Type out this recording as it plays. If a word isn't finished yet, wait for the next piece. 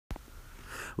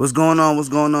What's going on? What's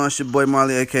going on? It's your boy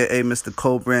Marley, a.k.a. Mr.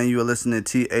 Cobrand. You are listening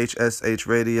to THSH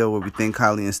Radio, where we think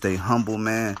highly and stay humble,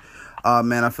 man.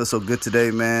 Man, I feel so good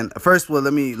today, man. First of all,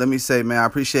 let me say, man, I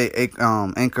appreciate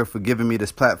Anchor for giving me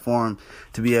this platform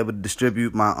to be able to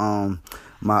distribute my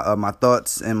my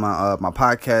thoughts and my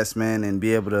podcast, man, and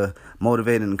be able to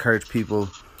motivate and encourage people.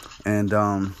 And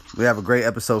we have a great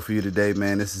episode for you today,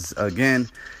 man. This is, again,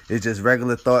 it's just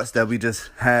regular thoughts that we just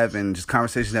have and just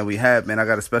conversations that we have, man. I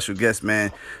got a special guest,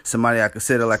 man. Somebody I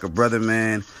consider like a brother,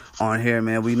 man, on here,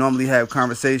 man. We normally have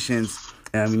conversations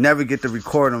and we never get to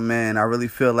record them, man. I really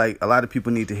feel like a lot of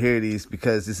people need to hear these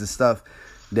because this is stuff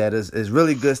that is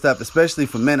really good stuff, especially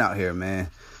for men out here, man.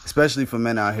 Especially for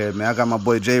men out here, man. I got my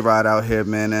boy Jrod out here,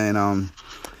 man,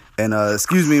 and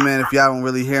excuse me, man, if y'all don't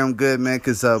really hear him good, man,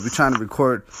 because we're trying to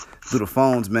record through the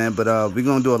phones, man, but we're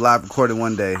going to do a live recording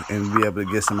one day and be able to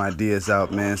get some ideas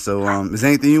out, man. So, is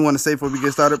there anything you want to say before we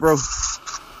get started, bro?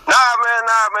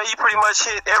 Nah, man, you pretty much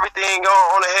hit everything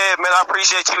on the head, man. I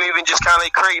appreciate you even just kind of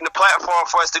creating the platform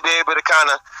for us to be able to kind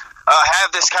of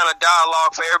have this kind of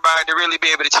dialogue for everybody to really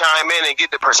be able to chime in and get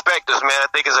the perspectives, man. I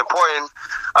think it's important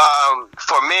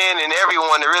for men and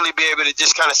everyone to really be able to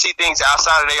just kind of see things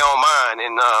outside of their own mind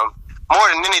and more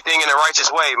than anything in a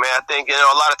righteous way, man. I think,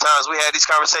 a lot of times we have these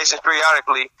conversations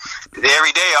periodically,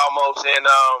 every day almost, and,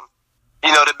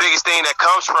 the biggest thing that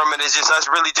comes from it is just us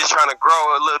really just trying to grow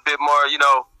a little bit more,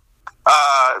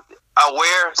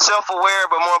 self-aware,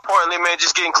 but more importantly, man,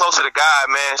 just getting closer to God,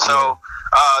 man. So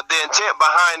the intent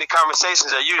behind the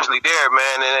conversations are usually there,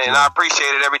 man, and I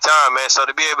appreciate it every time, man. So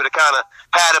to be able to kind of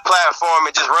have the platform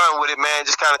and just run with it, man,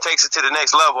 just kind of takes it to the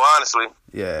next level, honestly.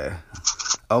 Yeah.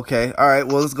 Okay. All right.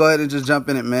 Well, let's go ahead and just jump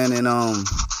in it, man. And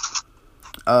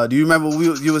do you remember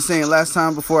what you were saying last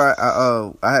time before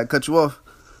I had cut you off?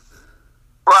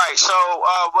 Right. So,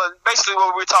 basically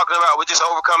what we were talking about was just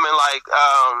overcoming,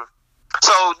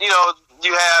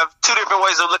 you have two different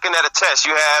ways of looking at a test.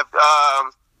 You have,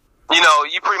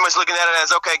 you pretty much looking at it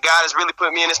as, okay, God has really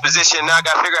put me in this position. Now I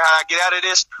got to figure out how I get out of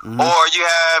this. Mm-hmm. Or you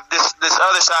have this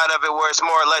other side of it where it's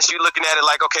more or less you looking at it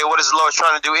like, okay, what is the Lord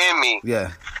trying to do in me? Yeah.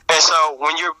 And so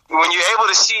when you're able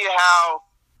to see how,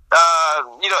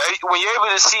 when you're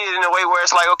able to see it in a way where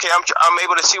it's like, okay, I'm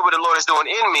able to see what the Lord is doing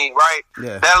in me, right?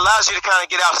 Yeah. That allows you to kind of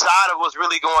get outside of what's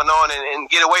really going on and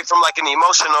get away from like an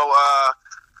emotional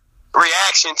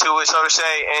reaction to it, so to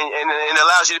say, and it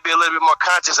allows you to be a little bit more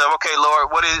conscious of, okay,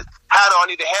 Lord, how do I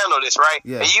need to handle this, right?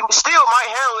 Yeah. And you still might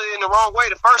handle it in the wrong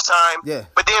way the first time, yeah.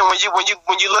 But then when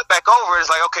you look back over it,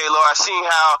 it's like, okay, Lord, I seen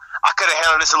how I could have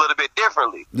handled this a little bit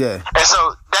differently. Yeah. And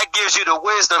so that gives you the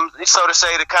wisdom, so to say,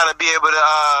 to kind of be able to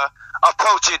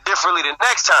approach it differently the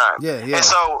next time. Yeah, yeah. And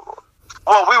so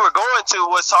what we were going to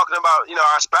was talking about,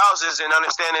 our spouses and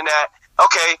understanding that,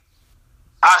 okay,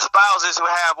 our spouses who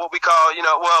have what we call,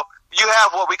 you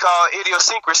have what we call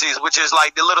idiosyncrasies, which is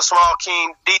like the little small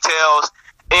keen details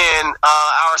in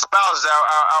our spouses,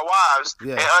 our wives.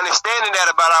 Yeah. And understanding that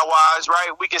about our wives,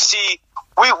 right, we can see,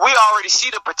 we already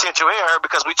see the potential in her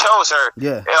because we chose her,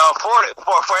 yeah.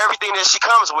 For everything that she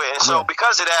comes with. And so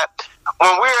because of that,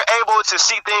 when we're able to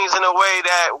see things in a way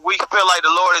that we feel like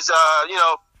the Lord is,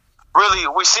 really,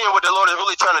 we're seeing what the Lord is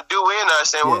really trying to do in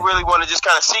us, and we really want to just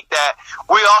kind of seek that.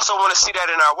 We also want to see that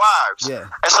in our wives.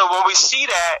 Yeah. And so when we see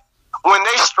that, when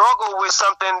they struggle with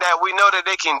something that we know that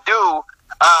they can do,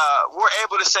 we're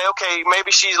able to say, okay,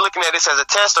 maybe she's looking at this as a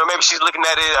test, or maybe she's looking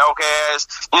at it, okay, as,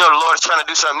 the Lord is trying to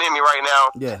do something in me right now.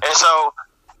 Yeah. And so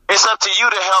it's up to you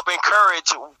to help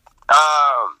encourage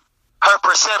her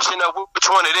perception of which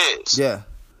one it is. Yeah.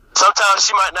 Sometimes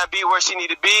she might not be where she need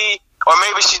to be, or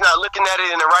maybe she's not looking at it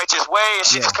in a righteous way, and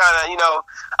she's just kind of,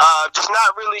 just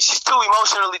not really, she's too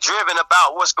emotionally driven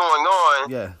about what's going on.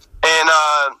 Yeah.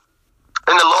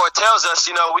 And the Lord tells us,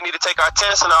 we need to take our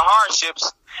tests and our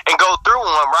hardships and go through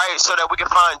them, right, so that we can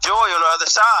find joy on the other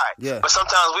side. Yeah. But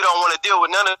sometimes we don't want to deal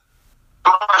with none of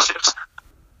the hardships.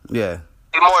 Yeah.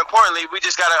 And more importantly, we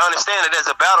just got to understand that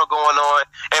there's a battle going on,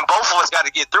 and both of us got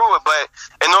to get through it. But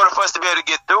in order for us to be able to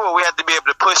get through it, we have to be able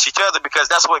to push each other, because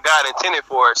that's what God intended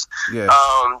for us,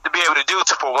 to be able to do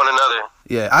for one another.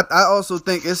 Yeah, I also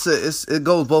think it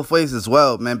goes both ways as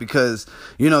well, man, because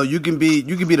you can be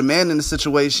the man in the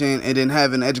situation and then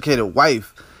have an educated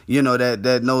wife,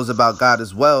 that knows about God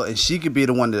as well, and she could be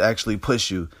the one to actually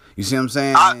push you. You see what I'm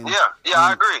saying?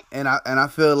 I agree. And I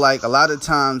feel like a lot of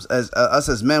times as us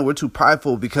as men, we're too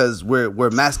prideful because we're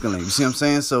masculine. You see what I'm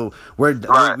saying? So we're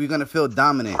gonna feel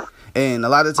dominant, and a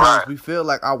lot of times we feel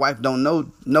like our wife don't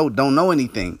know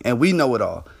anything, and we know it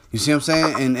all. You see what I'm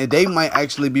saying? And they might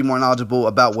actually be more knowledgeable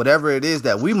about whatever it is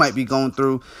that we might be going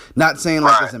through. Not saying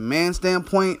like it's a man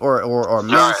standpoint or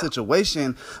man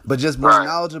situation, but just more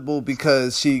knowledgeable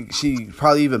because she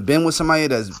probably even been with somebody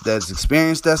that's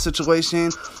experienced that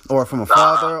situation, or from a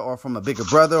father or from a bigger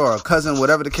brother or a cousin,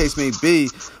 whatever the case may be.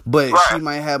 But she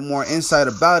might have more insight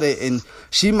about it, and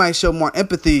she might show more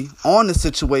empathy on the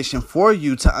situation for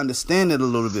you to understand it a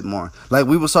little bit more. Like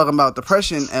we was talking about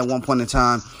depression at one point in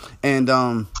time, and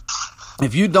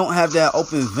if you don't have that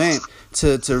open vent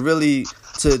to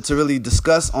really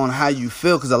discuss on how you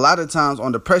feel, because a lot of times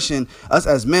on depression, us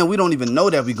as men, we don't even know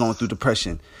that we're going through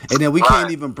depression, and then we can't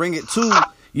even bring it to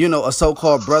a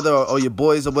so-called brother or your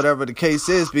boys or whatever the case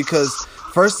is, because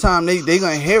first time they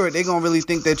gonna hear it, they gonna really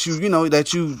think that you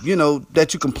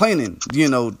complaining,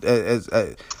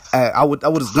 I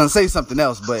was gonna say something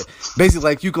else, but basically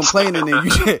like you complaining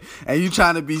and you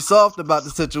trying to be soft about the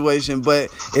situation, but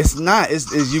it's not.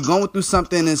 It's you going through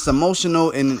something that's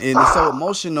emotional, and it's so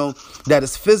emotional that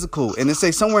it's physical. And it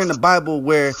say somewhere in the Bible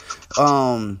where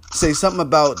say something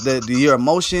about your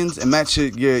emotions and match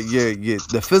your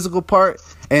the physical part.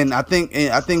 And I think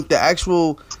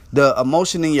the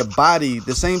emotion in your body,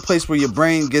 the same place where your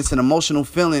brain gets an emotional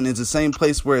feeling, is the same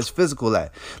place where it's physical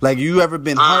at. Like, you ever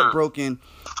been heartbroken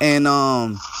and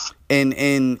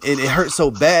it hurts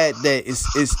so bad that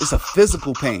it's a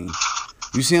physical pain.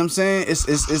 You see what I'm saying? It's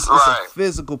a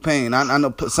physical pain. I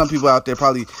know some people out there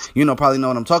probably know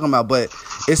what I'm talking about, but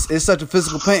it's such a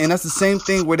physical pain. And that's the same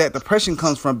thing where that depression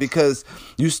comes from, because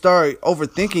you start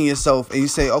overthinking yourself and you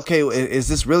say, okay, is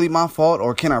this really my fault,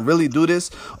 or can I really do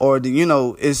this? Or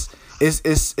it's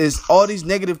all these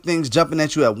negative things jumping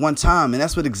at you at one time. And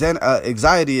that's what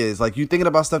anxiety is. Like, you thinking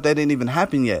about stuff that didn't even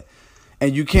happen yet.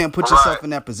 And you can't put yourself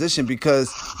in that position,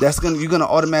 because you're gonna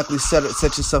automatically set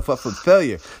yourself up for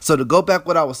failure. So to go back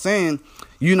what I was saying,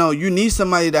 you need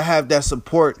somebody to have that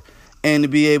support and to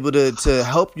be able to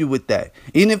help you with that.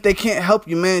 Even if they can't help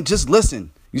you, man, just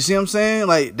listen. You see what I'm saying?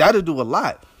 Like, that'll do a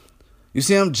lot. You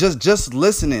see, I'm just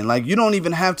listening. Like, you don't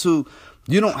have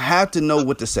to know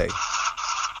what to say.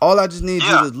 All I just need you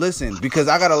to listen, because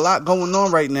I got a lot going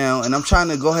on right now, and I'm trying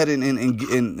to go ahead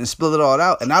and spill it all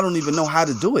out, and I don't even know how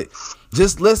to do it.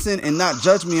 Just listen and not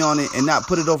judge me on it, and not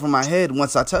put it over my head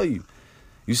once I tell you.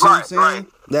 You see what I'm saying?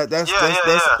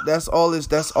 That's all it's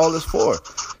for.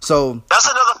 So that's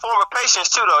another form of patience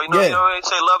too, though. They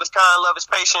say love is kind, love is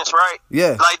patience, right?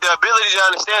 Yeah. Like the ability to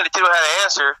understand that you don't have an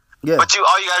answer, but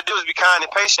all you got to do is be kind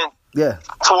and patient.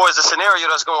 Towards the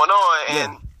scenario that's going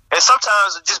on, and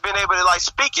sometimes just being able to like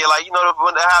speak it, like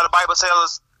how the Bible tells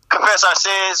us confess our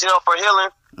sins, for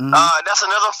healing. That's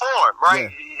another form, right?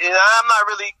 I'm not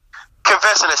really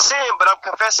confessing a sin, but I'm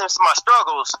confessing my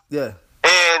struggles.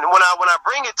 And when I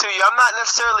bring it to you, I'm not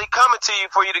necessarily coming to you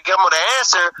for you to come with an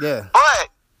answer.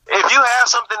 But if you have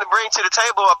something to bring to the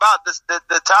table about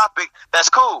the topic, that's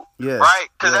cool, right?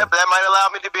 Because that might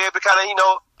allow me to be able to kind of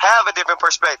have a different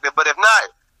perspective. But if not,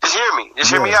 just hear me.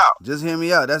 Just hear me out. Just hear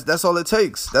me out. That's all it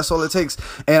takes. That's all it takes.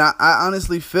 And I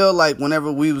honestly feel like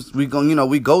whenever we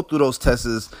go through those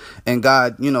tests, and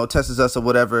God, tests us or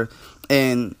whatever,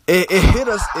 and it hit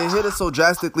us so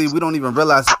drastically, we don't even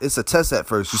realize it's a test at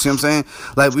first. You see what I'm saying?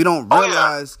 Like, we don't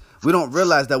realize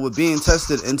that we're being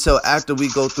tested until after we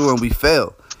go through and we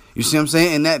fail. You see what I'm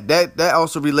saying? And that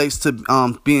also relates to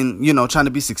being, trying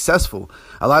to be successful.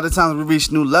 A lot of times we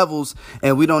reach new levels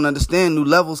and we don't understand new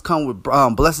levels come with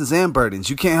blessings and burdens.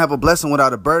 You can't have a blessing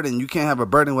without a burden. You can't have a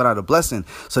burden without a blessing.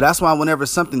 So that's why whenever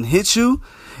something hits you,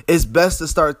 it's best to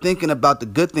start thinking about the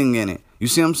good thing in it. You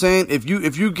see what I'm saying? If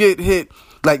you get hit,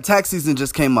 like tax season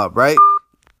just came up, right?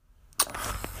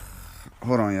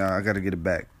 Hold on, y'all. I got to get it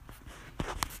back.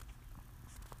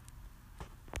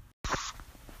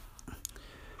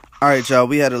 All right, y'all.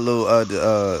 We had a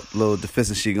little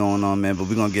deficiency going on, man, but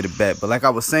we're gonna get it back. But like I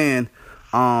was saying,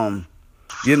 that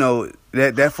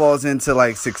falls into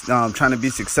like trying to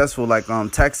be successful. Like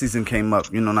tax season came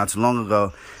up, not too long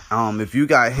ago. If you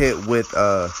got hit with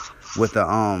the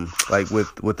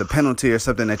penalty or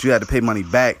something that you had to pay money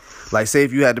back, like say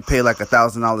if you had to pay like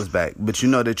 $1,000 back, but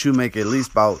that you make at least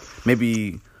about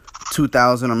maybe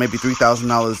 $2,000 or maybe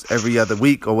 $3,000 every other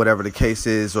week or whatever the case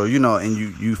is, or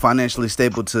and you financially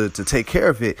stable to take care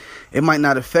of it, it might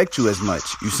not affect you as much.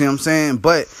 You see what I'm saying?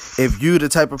 But if you the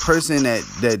type of person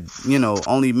that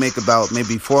only make about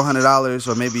maybe $400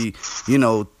 or maybe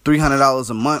 $300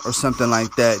 a month or something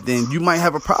like that, then you might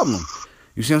have a problem.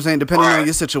 You see what I'm saying? Depending on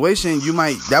your situation,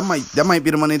 that might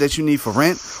be the money that you need for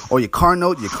rent or your car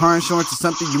note, your car insurance or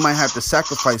something. You might have to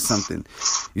sacrifice something.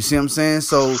 You see what I'm saying?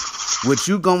 So with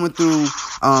you going through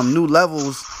new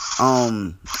levels,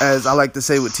 as I like to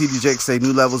say with TD Jakes, say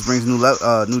new levels brings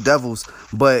new devils.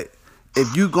 But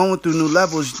if you going through new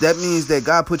levels, that means that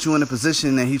God put you in a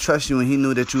position that He trusts you and He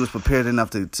knew that you was prepared enough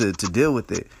to deal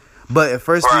with it. But at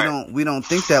first we don't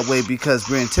think that way because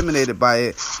we're intimidated by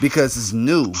it because it's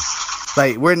new.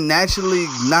 Like, we're naturally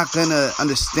not gonna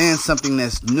understand something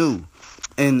that's new.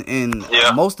 And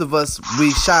most of us,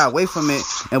 we shy away from it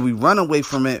and we run away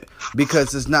from it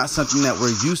because it's not something that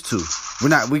we're used to.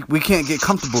 We can't get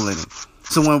comfortable in it.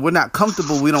 So when we're not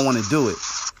comfortable, we don't want to do it.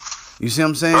 You see what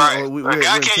I'm saying? Right.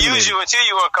 God can't use you until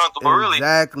you're uncomfortable, really.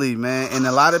 Exactly, man. And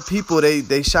a lot of people,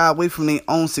 they shy away from their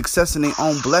own success and their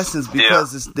own blessings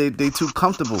because they too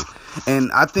comfortable.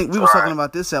 And I think we were talking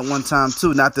about this at one time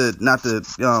too, not to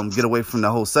get away from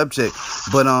the whole subject,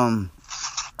 but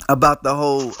about the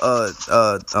whole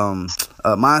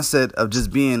mindset of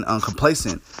just being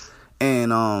complacent. And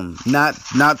not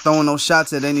throwing no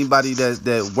shots at anybody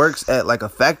that works at like a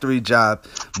factory job.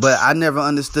 But I never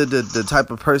understood the type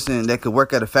of person that could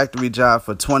work at a factory job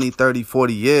for 20, 30,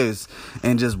 40 years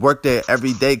and just work there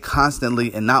every day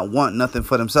constantly and not want nothing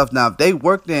for themselves. Now, if they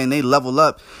work there and they level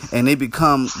up and they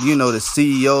become, the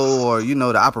CEO or,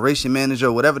 the operation manager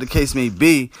or whatever the case may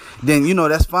be, then,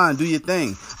 that's fine. Do your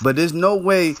thing. But there's no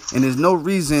way and there's no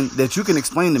reason that you can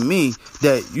explain to me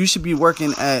that you should be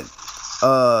working at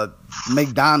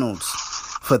McDonald's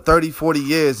for 30, 40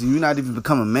 years and you're not even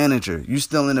become a manager. You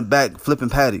still in the back flipping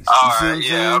patties.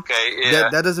 Okay.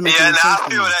 That doesn't make any sense. I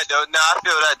feel that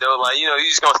though. Like, you're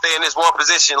just gonna stay in this one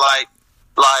position like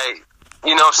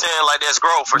you know what I'm saying, like there's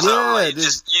growth or something. Like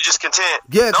you just content.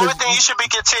 Yeah, the only thing you should be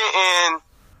content in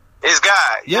is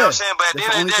God. You know what I'm saying? But at the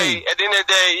end of the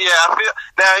day, I feel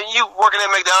now you working at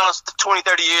McDonald's 20,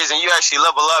 30 years and you actually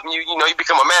level up and you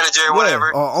become a manager or whatever.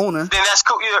 Or owner. Then that's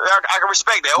cool. I can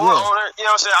respect that. Or owner, you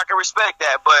know what I'm saying? I can respect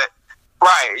that. But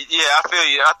I feel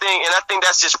you. I think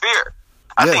that's just fear.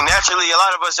 I think naturally a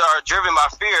lot of us are driven by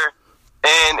fear.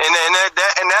 And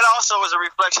that also is a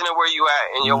reflection of where you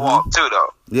at in your walk too,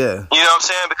 though. Yeah. You know what I'm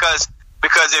saying?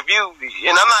 Because if you,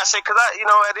 and I'm not saying, because at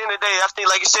the end of the day, I think,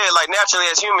 like you said, like naturally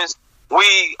as humans,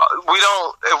 we don't,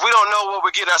 if we don't know what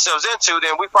we're getting ourselves into,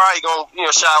 then we probably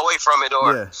gonna shy away from it,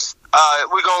 or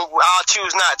I'll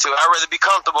choose not to. I'd rather be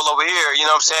comfortable over here, you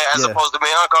know what I'm saying, as opposed to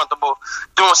being uncomfortable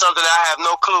doing something that I have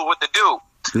no clue what to do.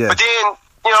 But then,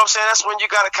 you know what I'm saying, that's when you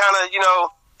gotta kind of,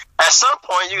 at some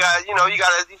point you gotta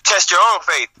test your own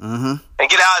faith and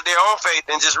get out there on faith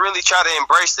and just really try to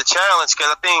embrace the challenge, because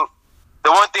I think the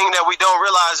one thing that we don't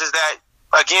realize is that,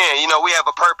 again, we have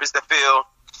a purpose to fill,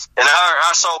 and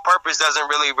our sole purpose doesn't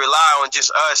really rely on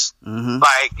just us,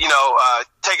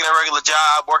 taking a regular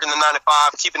job, working the 9 to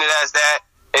 5, keeping it as that,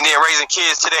 and then raising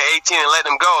kids to they're 18 and letting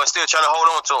them go and still trying to hold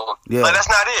on to them. Yeah. Like, that's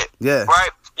not it. Yeah.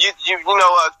 Right?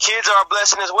 Kids are a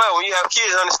blessing as well. When you have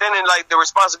kids, understanding like the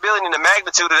responsibility and the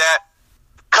magnitude of that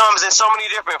comes in so many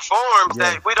different forms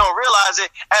that we don't realize it.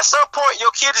 At some point,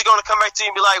 your kid is going to come back to you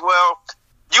and be like, well,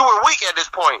 you were weak at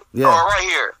this point, or right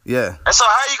here. Yeah. And so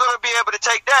how are you going to be able to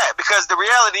take that? Because the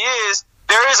reality is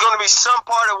there is going to be some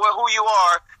part of who you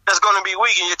are that's going to be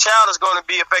weak, and your child is going to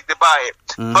be affected by it.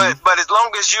 But as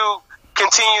long as you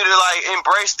continue to like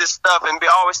embrace this stuff and be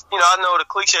always, I know the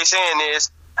cliche saying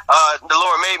is, the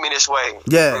Lord made me this way.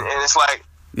 Yeah. And it's like,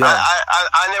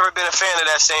 I never been a fan of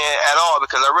that saying at all,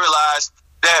 because I realized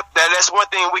that's one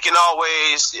thing we can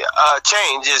always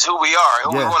change is who we are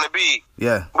and who we want to be.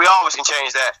 Yeah. We always can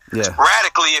change that. Yeah.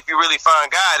 Radically, if you really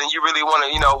find God and you really want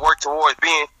to, work towards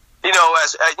being,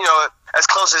 as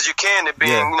close as you can to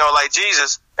being, like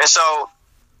Jesus. And so,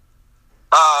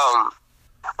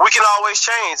 we can always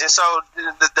change. And so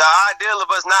the ideal of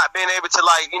us not being able to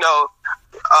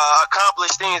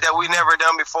accomplish things that we never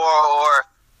done before,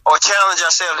 or challenge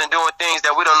ourselves in doing things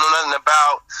that we don't know nothing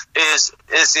about is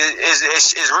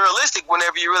realistic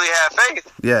whenever you really have faith.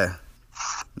 Yeah.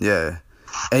 Yeah.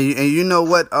 And you know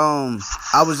what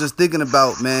I was just thinking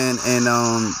about, man, and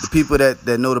the people that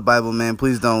know the Bible, man,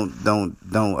 please don't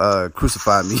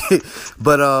crucify me.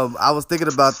 But I was thinking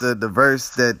about the verse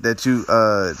that you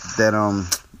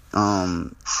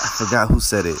I forgot who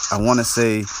said it. I want to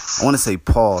say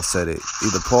Paul said it.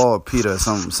 Either Paul or Peter or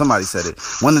somebody said it.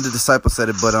 One of the disciples said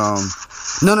it, but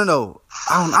no.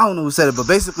 I don't know who said it, but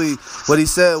basically what he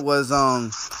said was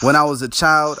when I was a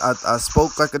child, I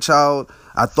spoke like a child.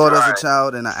 I thought as a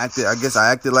child, and I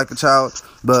acted like a child.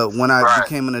 But when I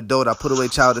became an adult, I put away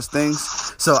childish things.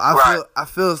 So I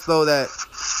feel as though that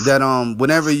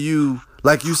whenever you,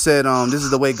 like you said, this is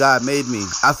the way God made me.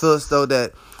 I feel as though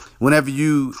that whenever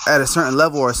you at a certain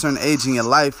level or a certain age in your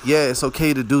life, yeah, it's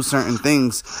okay to do certain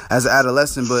things as an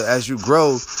adolescent, but as you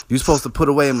grow, you're supposed to put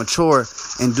away and mature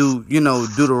and do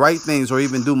the right things or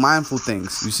even do mindful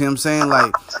things. You see what I'm saying?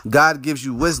 Like, God gives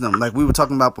you wisdom, like we were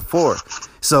talking about before.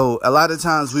 So a lot of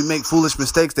times we make foolish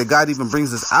mistakes that God even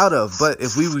brings us out of. But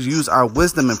if we would use our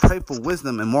wisdom and pray for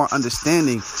wisdom and more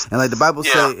understanding, and like the Bible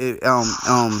say,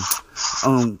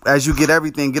 as you get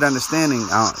everything, get understanding.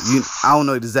 I don't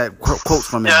know the exact quotes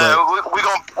from it. Yeah, but we're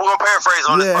gonna paraphrase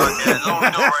on this podcast. That's what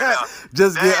we're doing right now.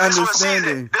 Just get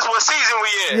understanding. This what season we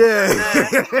in.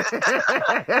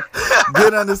 Yeah.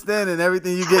 Get understanding.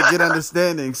 Everything you get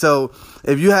understanding. So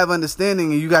if you have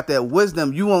understanding and you got that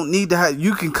wisdom, you won't need to have.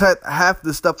 You can cut half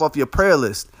the stuff off your prayer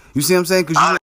list. You see what I'm saying? Because you